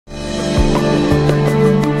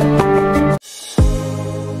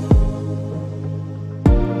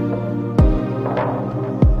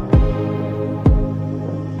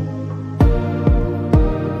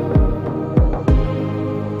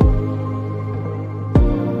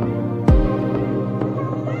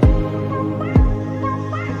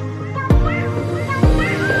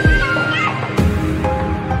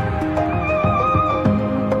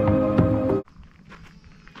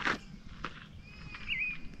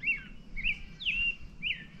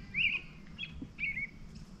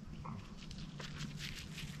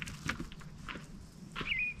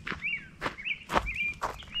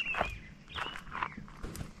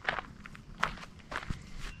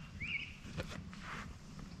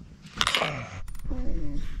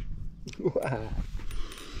Wow.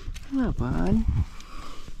 What, bud?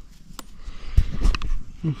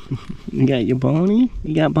 You got your Boney?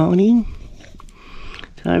 You got Boney?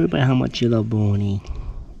 Tell everybody how much you love Boney.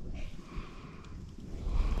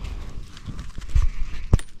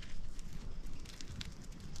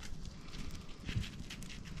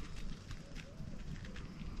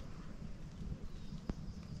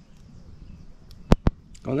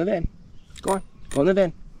 Go in the van. Go on. Go in the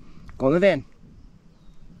van. Go in the van.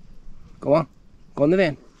 Go on. Go in the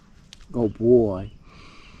van. Go, boy.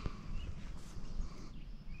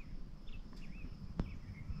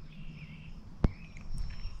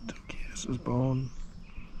 Took his bone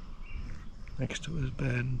next to his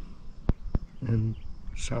bed in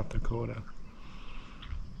South Dakota.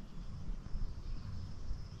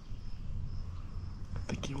 I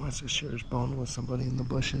think he wants to share his bone with somebody in the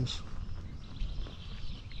bushes.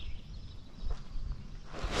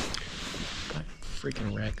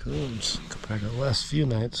 Freaking raccoons compared to the last few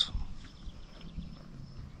nights.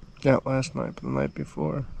 Not last night, but the night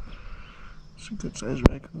before. Some good sized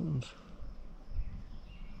raccoons.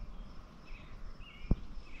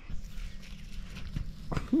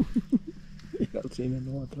 You don't seem to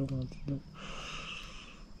know what they want to do.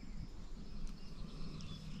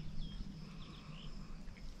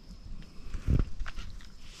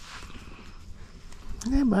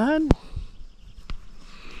 Hey, bud.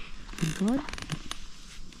 You good?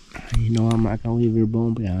 You know I'm not gonna leave your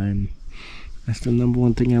bone behind. That's the number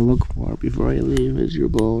one thing I look for before I leave is your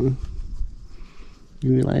bone.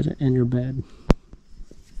 You realize it? In your bed.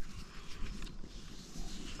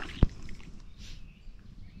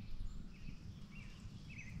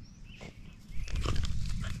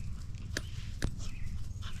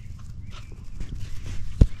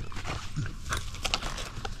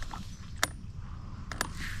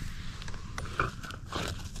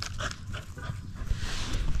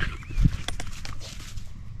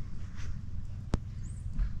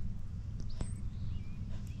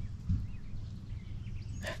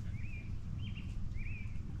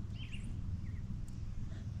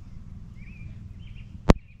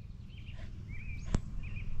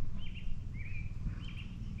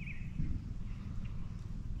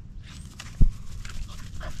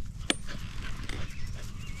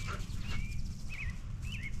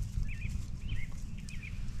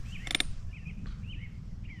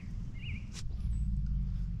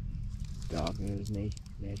 Dog in his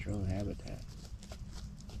natural habitat.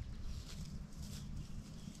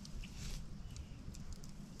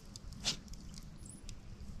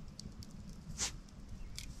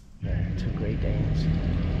 Two Great Danes. Two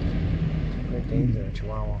Great Danes and a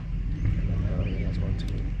Chihuahua. And then he has one too.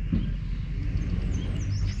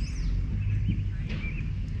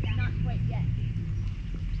 Not quite yet.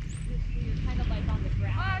 You're kind of like on the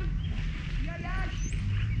ground.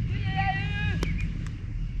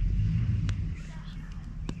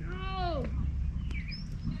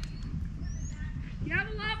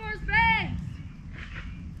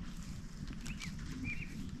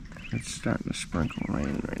 It's starting to sprinkle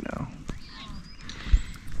rain right now.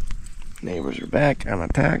 Neighbors are back on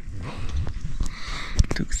attack.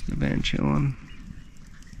 Took's in the van chilling.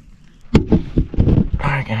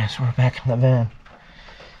 Alright guys, we're back in the van.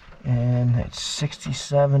 And it's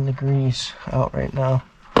 67 degrees out right now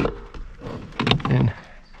in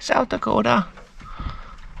South Dakota,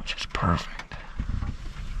 which is perfect.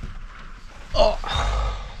 Oh!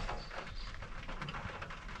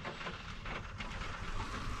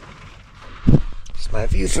 It's my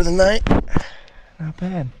view for the night. Not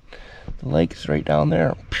bad. The lake is right down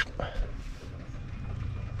there.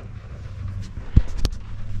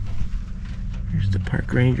 Here's the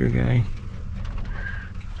park ranger guy.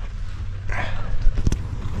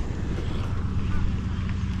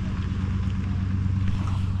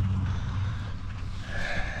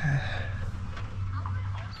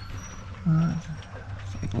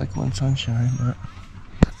 It's like liquid sunshine, but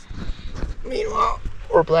meanwhile,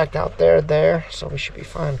 we're blacked out there, so we should be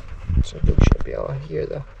fine. So Duke should be able to hear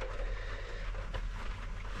the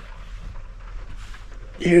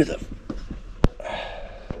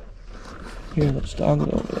those dogs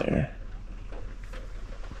over there.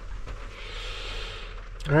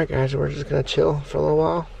 Alright guys, we're just gonna chill for a little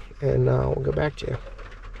while and we'll get back to you.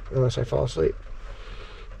 Unless I fall asleep.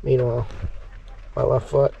 Meanwhile, my left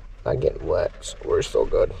foot not getting wet, so we're still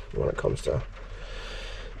good when it comes to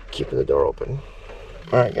keeping the door open.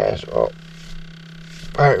 Alright guys, well,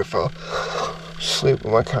 I fell asleep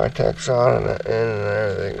with my contacts on and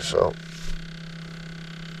everything, so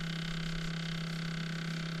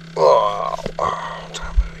what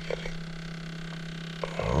time are we getting?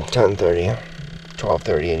 10:30,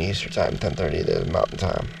 12:30 in Eastern time, 10:30 the Mountain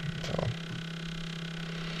time. So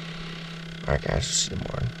Alright guys, this is the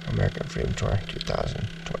morning American Freedom Tour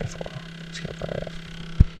 2024.